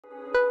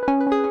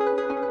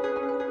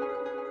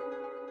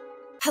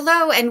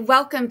Hello and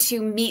welcome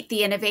to Meet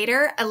the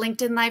Innovator, a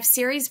LinkedIn Live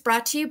series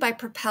brought to you by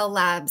Propel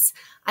Labs.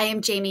 I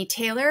am Jamie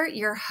Taylor,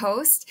 your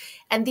host,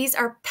 and these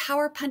are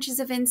power punches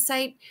of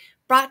insight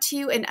brought to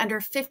you in under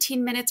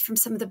 15 minutes from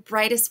some of the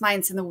brightest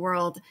minds in the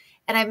world.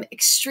 And I'm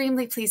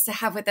extremely pleased to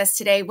have with us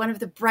today one of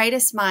the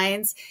brightest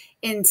minds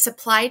in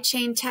supply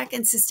chain tech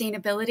and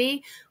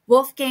sustainability,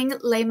 Wolfgang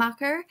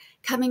Lehmacher,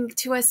 coming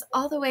to us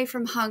all the way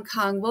from Hong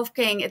Kong.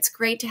 Wolfgang, it's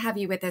great to have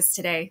you with us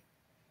today.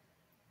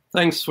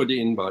 Thanks for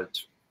the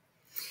invite.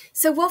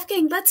 So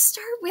Wolfgang, let's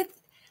start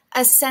with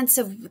a sense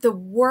of the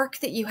work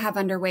that you have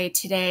underway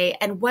today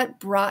and what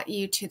brought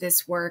you to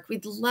this work.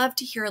 We'd love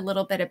to hear a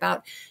little bit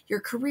about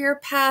your career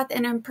path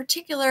and in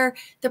particular,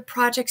 the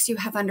projects you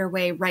have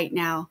underway right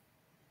now.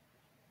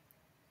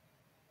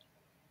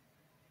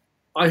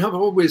 I have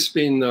always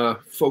been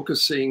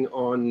focusing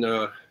on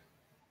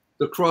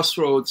the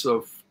crossroads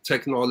of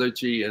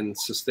technology and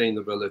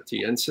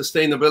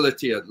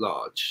sustainability at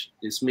large.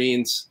 This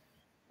means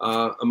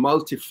a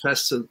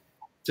multifaceted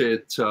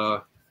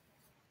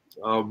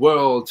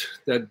world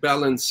that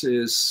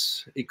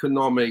balances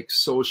economic,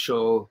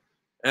 social,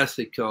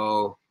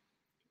 ethical,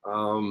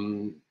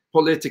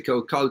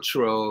 political,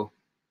 cultural,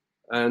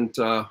 and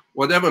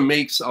whatever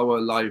makes our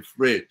life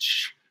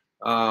rich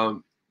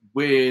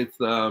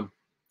within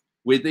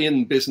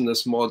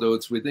business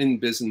models, within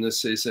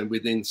businesses, and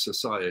within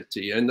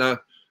society. And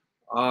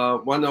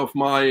one of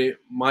my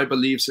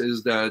beliefs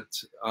is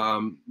that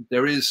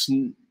there is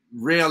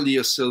rarely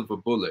a silver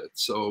bullet,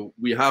 so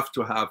we have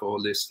to have a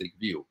holistic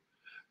view.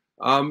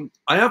 I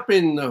have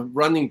been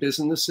running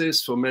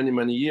businesses for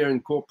many years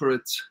in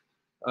corporates,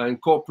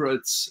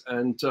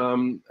 and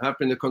have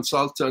been a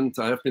consultant.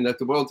 I have been at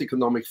the World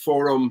Economic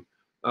Forum,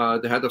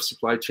 the head of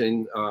supply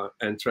chain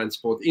and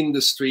transport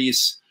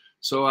industries.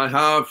 So I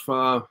have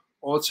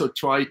also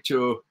tried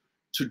to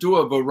do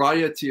a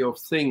variety of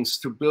things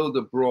to build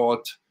a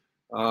broad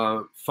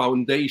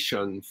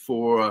foundation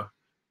for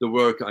the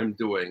work I'm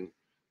doing.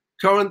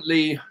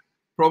 Currently,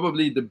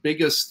 probably the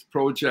biggest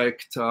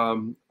project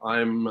I'm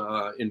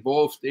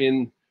involved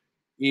in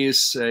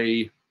is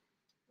a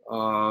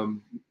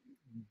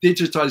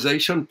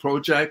digitization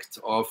project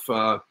of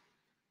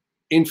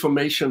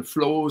information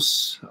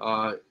flows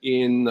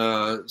in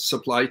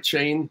supply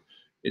chain.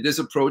 It is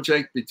a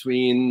project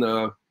between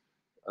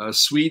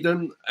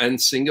Sweden and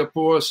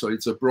Singapore, so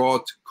it's a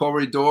broad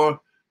corridor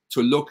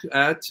to look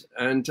at,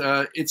 and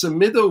it's a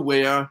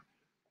middleware,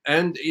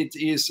 and it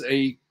is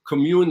a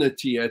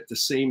community at the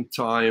same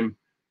time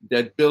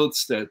that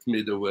builds that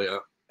middleware.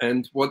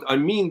 And what I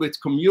mean with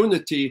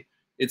community,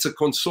 it's a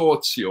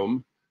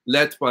consortium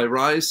led by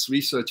RISE,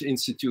 Research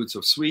Institutes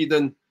of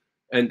Sweden,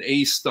 and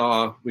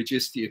A-Star, which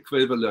is the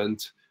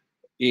equivalent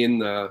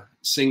in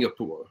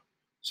Singapore.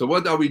 So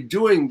what are we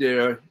doing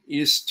there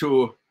is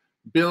to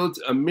build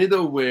a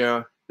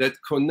middleware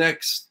that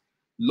connects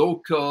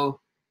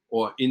local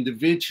or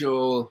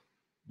individual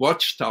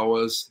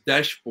watchtowers,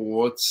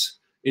 dashboards,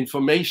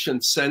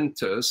 information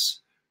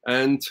centers,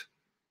 and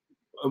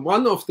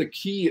one of the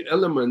key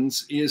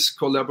elements is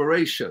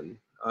collaboration.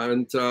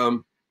 And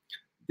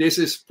this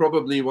is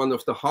probably one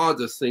of the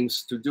hardest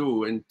things to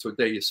do in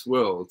today's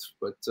world,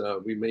 but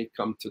we may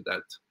come to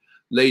that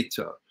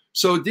later.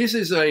 So this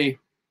is a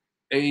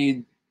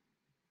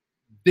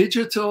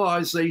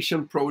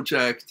digitalization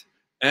project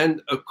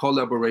and a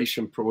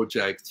collaboration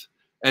project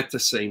at the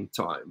same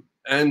time.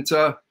 And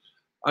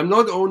I'm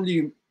not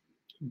only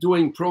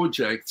doing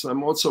projects,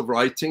 I'm also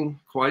writing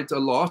quite a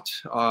lot.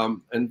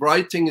 And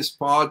writing is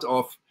part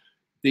of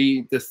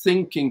the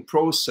thinking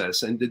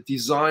process and the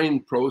design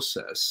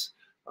process.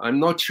 I'm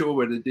not sure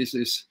whether this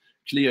is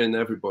clear in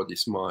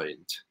everybody's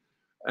mind.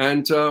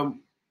 And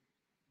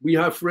we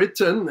have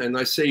written, and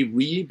I say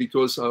we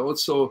because I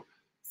also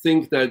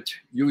think that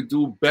you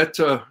do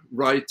better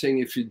writing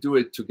if you do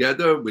it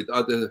together with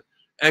other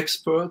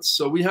experts.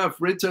 So we have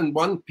written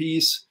one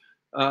piece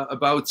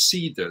about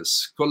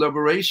CEDAS,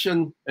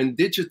 collaboration and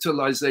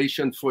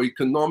digitalization for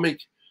economic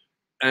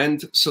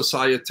and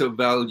societal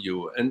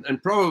value.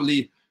 And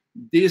probably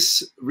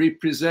this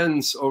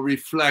represents or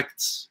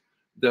reflects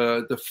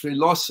the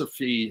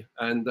philosophy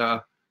and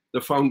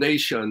the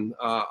foundation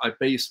I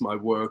base my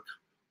work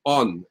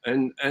on.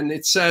 And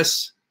it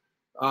says,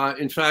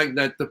 in fact,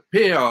 that the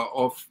pair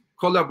of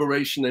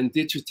collaboration and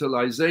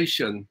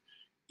digitalization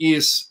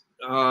is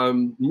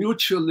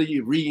mutually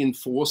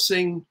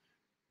reinforcing,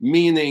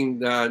 meaning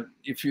that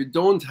if you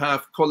don't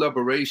have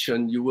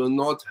collaboration, you will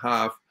not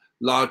have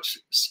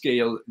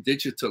large-scale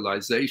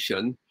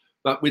digitalization.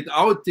 But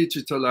without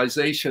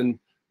digitalization,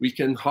 we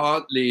can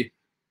hardly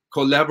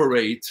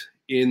collaborate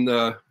in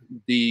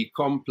the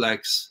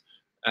complex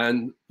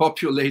and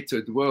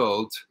populated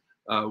world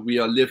we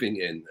are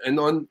living in.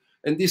 And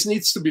this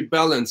needs to be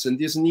balanced, and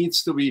this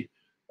needs to be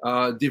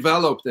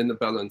developed in a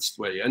balanced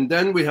way. And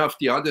then we have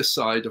the other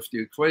side of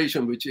the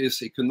equation, which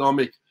is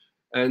economic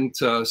and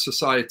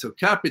societal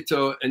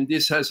capital, and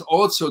this has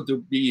also to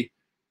be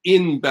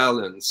in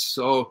balance.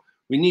 So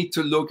we need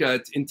to look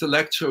at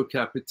intellectual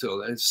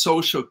capital and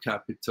social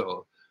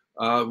capital,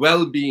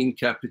 well-being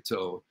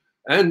capital,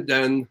 and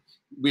then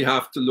we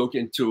have to look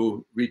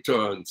into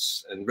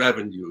returns and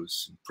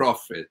revenues,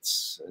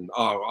 profits and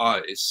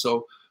ROIs.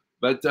 So,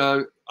 but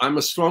I'm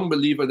a strong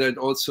believer that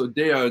also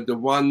there, the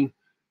one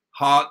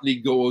hardly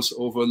goes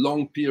over a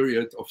long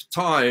period of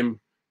time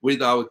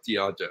without the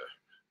other.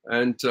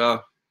 And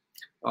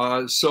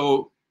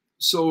so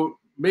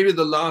maybe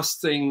the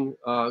last thing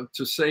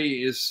to say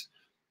is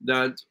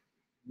that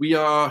we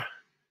are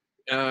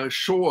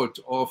short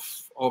of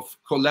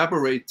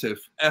collaborative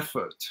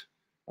effort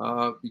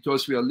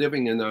because we are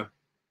living in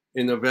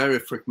a very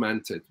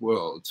fragmented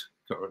world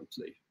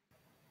currently.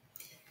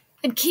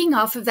 And keying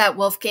off of that,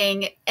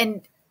 Wolfgang,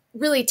 and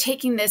really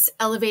taking this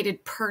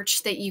elevated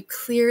perch that you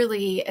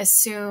clearly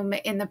assume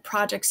in the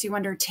projects you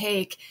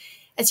undertake,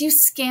 as you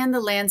scan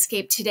the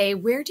landscape today,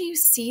 where do you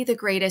see the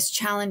greatest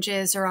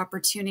challenges or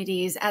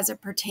opportunities as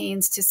it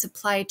pertains to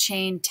supply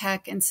chain,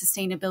 tech, and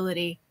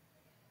sustainability?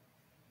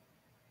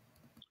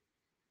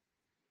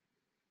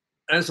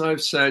 As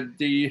I've said,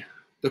 the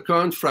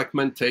current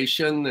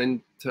fragmentation,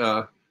 and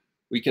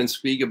we can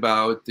speak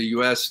about the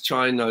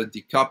US-China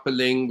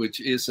decoupling, which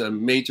is a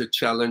major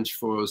challenge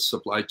for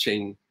supply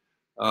chain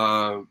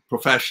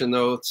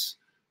professionals.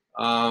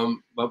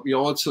 But we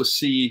also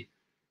see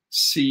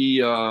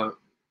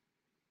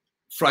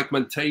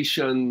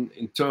fragmentation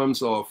in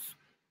terms of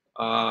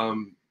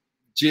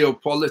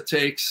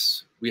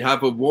geopolitics. We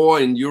have a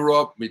war in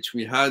Europe, which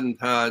we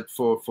hadn't had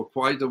for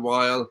quite a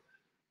while.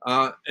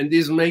 And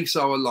this makes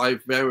our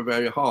life very,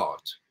 very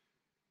hard.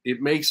 It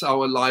makes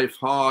our life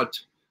hard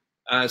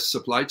as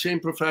supply chain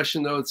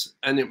professionals,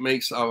 and it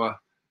makes our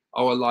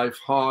life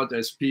hard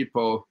as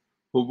people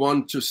who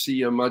want to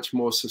see a much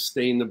more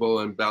sustainable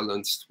and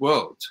balanced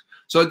world.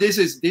 So this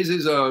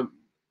is a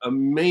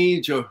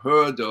major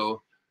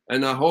hurdle,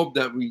 and I hope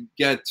that we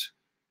get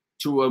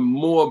to a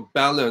more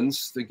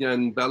balanced,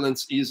 again,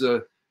 balance is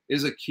a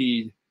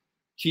key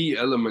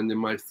element in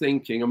my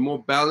thinking, a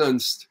more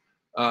balanced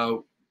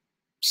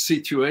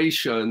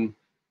situation,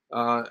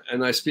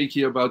 and I speak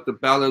here about the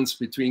balance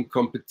between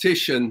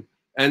competition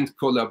and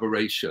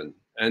collaboration.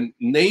 And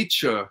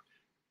nature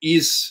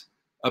is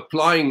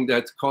applying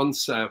that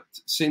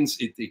concept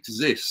since it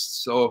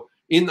exists. So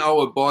in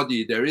our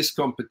body, there is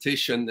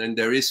competition and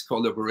there is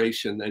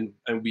collaboration,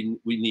 and we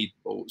need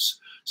both.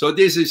 So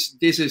this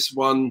is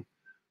one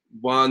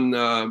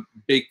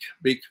big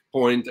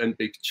point and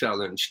big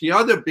challenge. The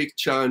other big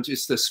challenge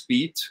is the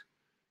speed.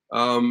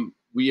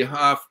 We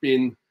have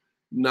been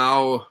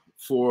now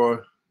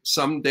for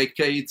some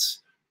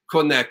decades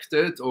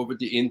connected over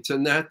the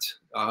internet.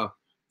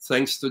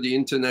 Thanks to the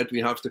internet, we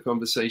have the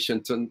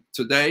conversation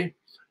today.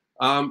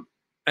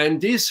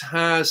 And this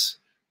has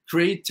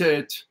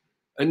created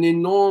an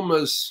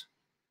enormous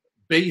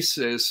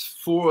basis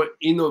for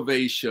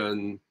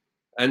innovation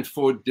and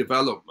for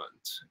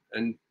development.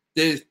 And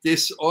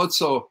this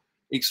also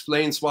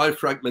explains why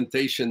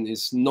fragmentation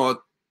is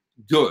not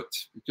good,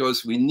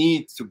 because we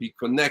need to be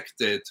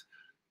connected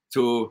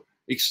to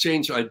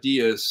exchange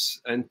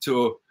ideas and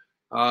to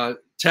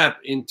tap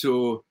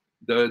into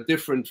the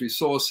different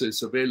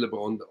resources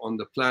available on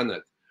the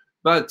planet.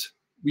 But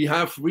we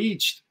have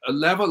reached a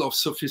level of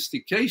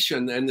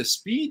sophistication and the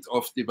speed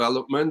of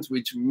development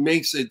which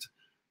makes it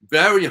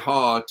very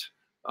hard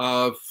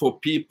for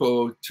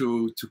people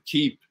to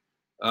keep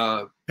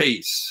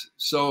pace.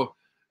 So,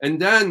 and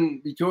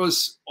then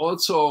because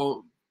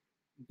also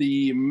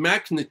the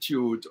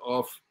magnitude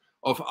of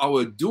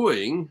our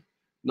doing,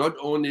 not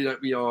only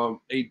that we are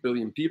 8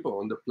 billion people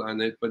on the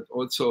planet, but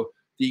also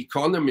the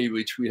economy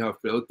which we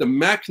have built, the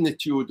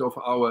magnitude of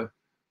our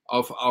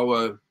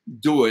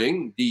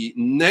doing, the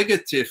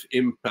negative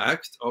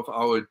impact of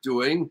our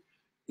doing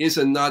is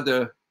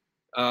another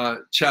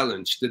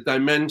challenge, the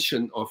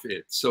dimension of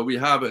it. So we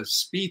have a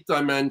speed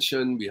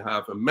dimension, we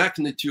have a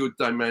magnitude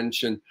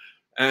dimension,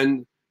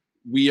 and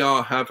we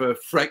have a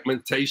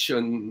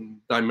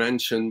fragmentation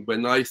dimension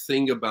when I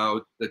think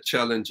about the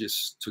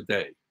challenges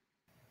today.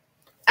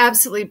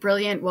 Absolutely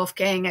brilliant,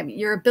 Wolfgang. I mean,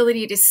 your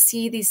ability to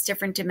see these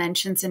different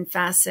dimensions and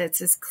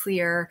facets is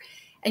clear.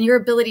 And your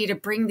ability to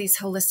bring these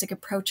holistic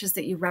approaches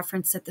that you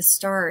referenced at the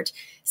start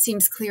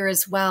seems clear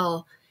as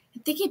well.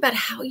 And thinking about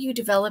how you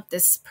develop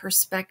this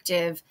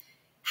perspective,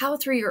 how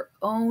through your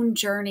own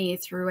journey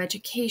through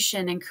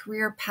education and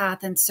career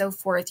path and so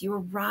forth, you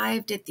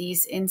arrived at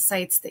these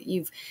insights that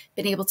you've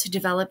been able to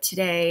develop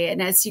today.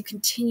 And as you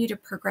continue to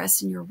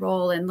progress in your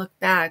role and look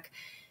back,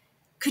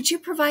 could you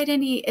provide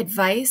any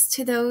advice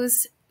to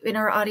those in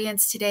our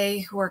audience today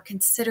who are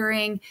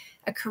considering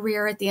a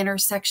career at the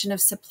intersection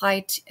of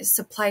supply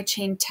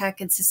chain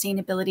tech and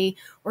sustainability,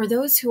 or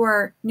those who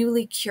are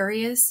newly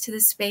curious to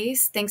the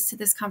space thanks to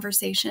this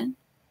conversation?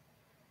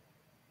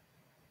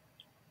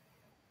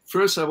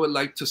 First, I would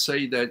like to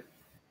say that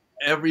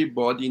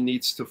everybody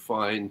needs to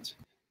find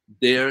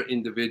their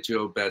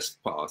individual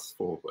best path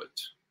forward.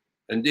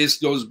 And this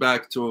goes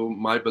back to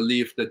my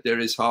belief that there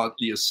is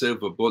hardly a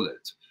silver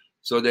bullet.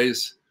 So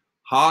there's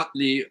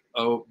hardly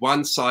a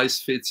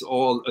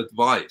one-size-fits-all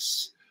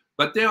advice.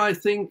 But there, I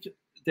think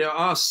there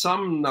are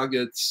some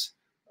nuggets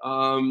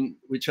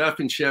which have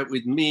been shared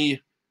with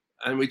me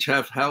and which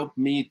have helped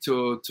me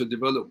to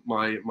develop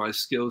my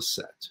skill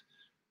set.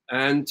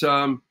 And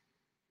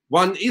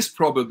one is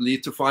probably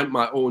to find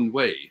my own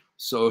way,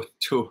 so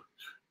to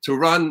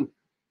run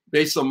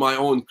based on my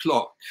own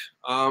clock.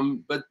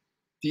 But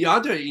the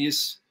other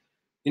is,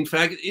 in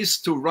fact, is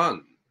to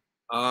run.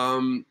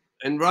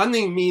 And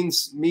running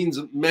means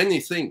many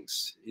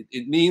things.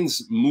 It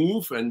means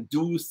move and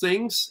do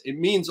things. It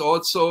means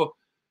also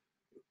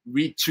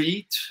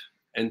retreat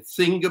and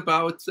think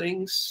about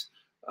things,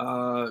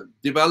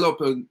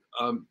 develop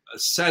a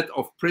set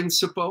of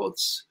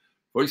principles.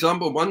 For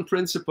example, one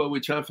principle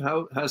which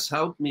has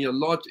helped me a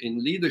lot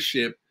in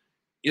leadership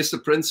is the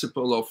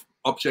principle of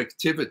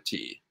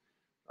objectivity.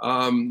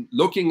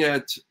 Looking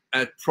at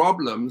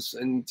problems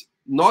and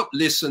not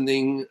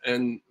listening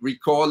and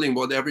recalling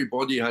what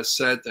everybody has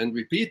said and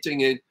repeating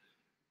it,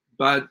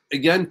 but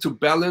again, to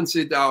balance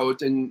it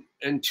out and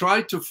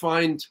try to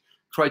find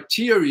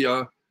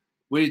criteria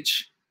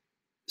which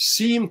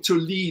seem to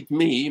lead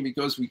me,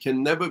 because we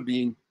can never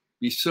be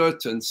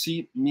certain,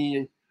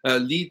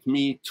 lead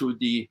me to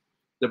the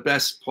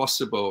best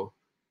possible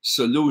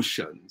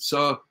solution.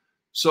 So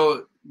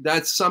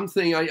that's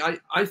something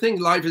I think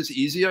life is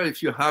easier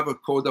if you have a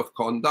code of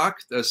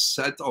conduct, a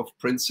set of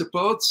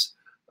principles,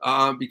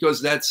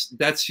 because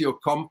that's your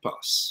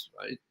compass,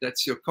 right?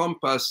 That's your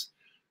compass,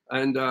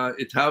 and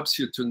it helps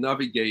you to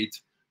navigate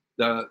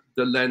the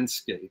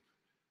landscape.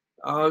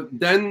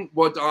 Then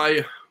what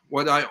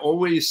I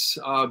always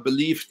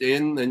believed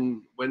in,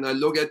 and when I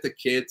look at the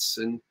kids,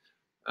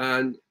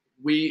 and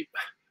we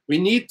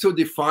need to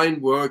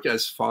define work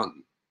as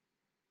fun.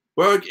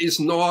 Work is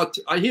not,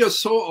 I hear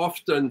so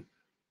often,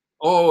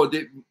 oh,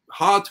 the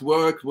hard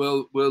work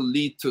will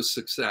lead to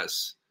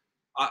success.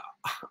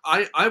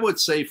 I would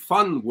say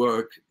fun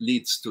work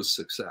leads to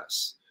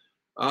success.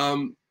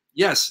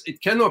 Yes,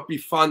 it cannot be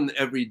fun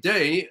every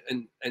day,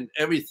 and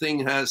everything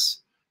has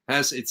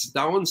its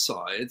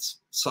downsides,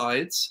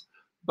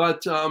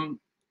 but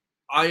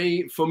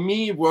for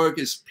me, work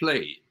is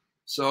play.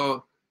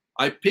 So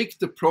I pick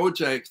the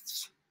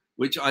projects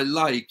which I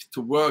like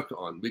to work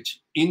on, which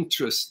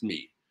interest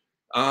me.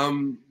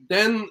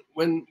 Then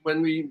when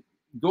we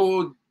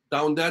go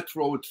down that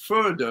road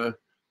further,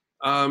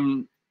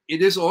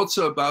 it is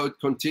also about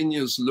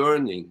continuous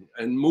learning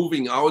and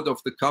moving out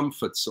of the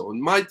comfort zone.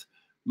 Might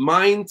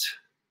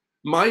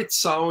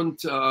sound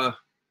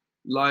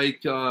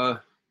like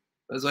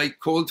as I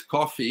cold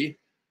coffee,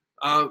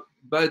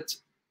 but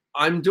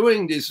I'm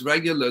doing this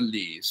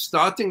regularly,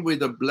 starting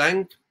with a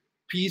blank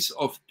piece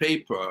of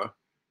paper.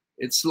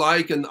 It's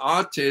like an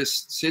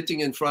artist sitting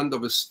in front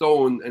of a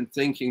stone and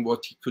thinking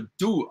what he could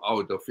do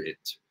out of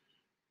it.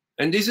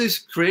 And this is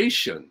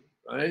creation,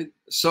 right?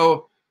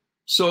 So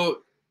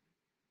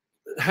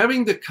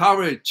having the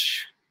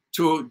courage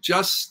to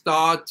just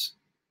start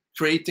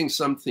creating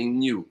something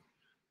new.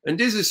 And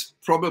this is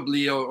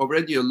probably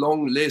already a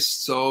long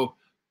list. So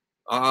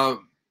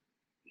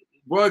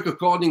work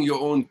according to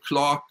your own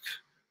clock,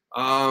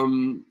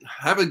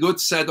 have a good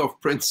set of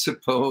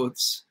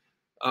principles,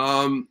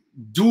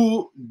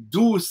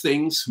 do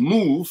things,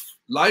 move.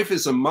 Life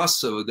is a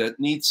muscle that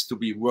needs to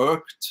be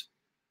worked.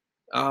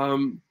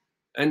 And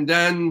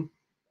then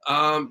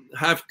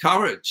have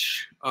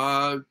courage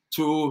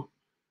to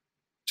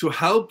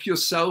help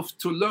yourself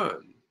to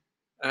learn.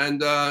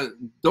 And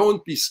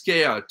don't be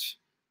scared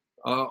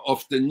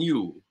of the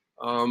new.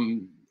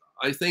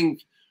 I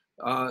think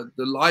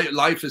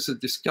life is a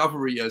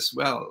discovery as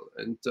well.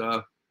 And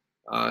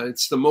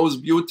it's the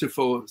most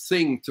beautiful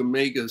thing to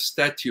make a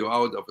statue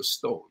out of a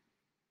stone.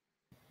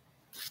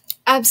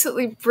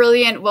 Absolutely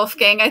brilliant,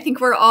 Wolfgang. I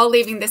think we're all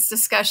leaving this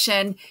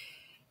discussion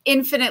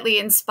infinitely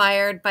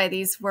inspired by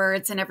these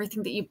words and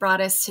everything that you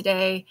brought us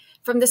today.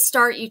 From the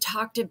start, you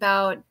talked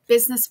about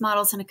business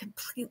models in a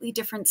completely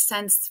different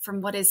sense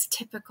from what is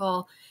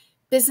typical.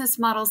 Business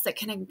models that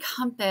can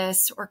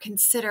encompass or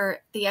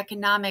consider the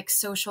economic,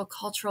 social,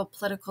 cultural,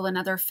 political, and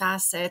other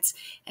facets,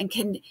 and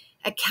can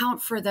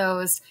account for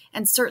those.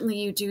 And certainly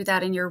you do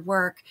that in your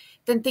work.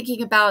 Then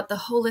thinking about the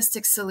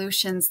holistic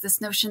solutions,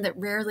 this notion that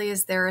rarely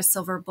is there a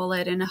silver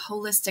bullet, and a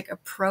holistic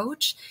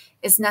approach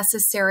is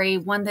necessary,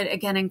 one that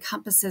again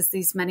encompasses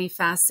these many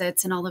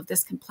facets and all of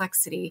this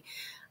complexity.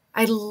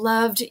 I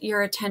loved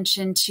your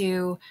attention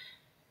to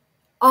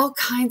all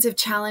kinds of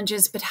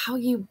challenges, but how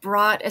you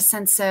brought a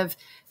sense of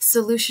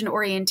solution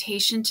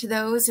orientation to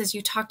those, as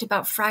you talked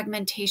about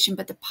fragmentation,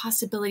 but the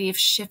possibility of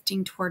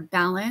shifting toward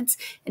balance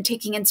and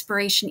taking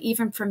inspiration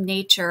even from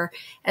nature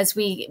as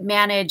we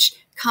manage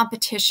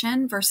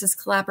competition versus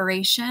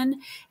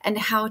collaboration, and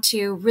how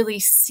to really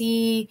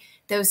see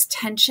those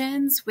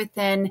tensions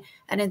within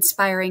an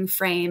inspiring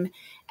frame.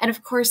 And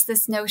of course,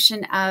 this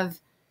notion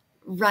of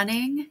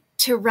running,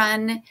 to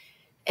run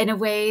in a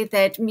way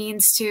that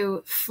means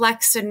to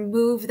flex and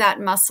move that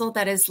muscle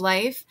that is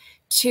life,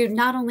 to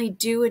not only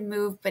do and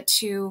move, but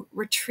to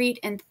retreat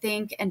and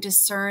think and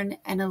discern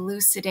and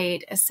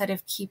elucidate a set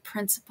of key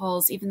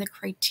principles, even the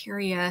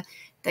criteria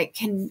that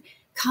can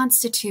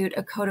constitute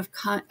a code of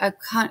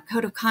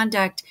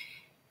conduct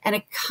and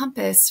a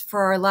compass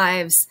for our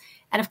lives.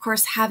 And of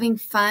course, having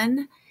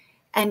fun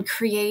and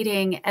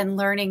creating and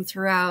learning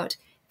throughout.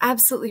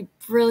 Absolutely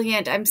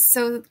brilliant. I'm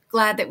so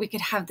glad that we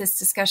could have this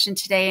discussion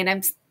today, and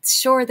I'm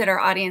sure that our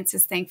audience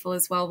is thankful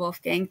as well,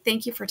 Wolfgang.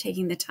 Thank you for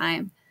taking the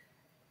time.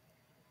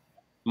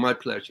 My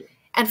pleasure.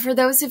 And for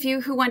those of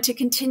you who want to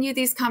continue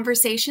these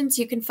conversations,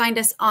 you can find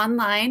us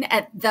online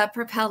at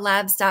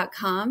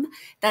thepropellabs.com.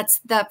 That's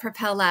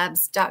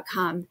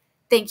thepropellabs.com.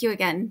 Thank you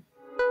again.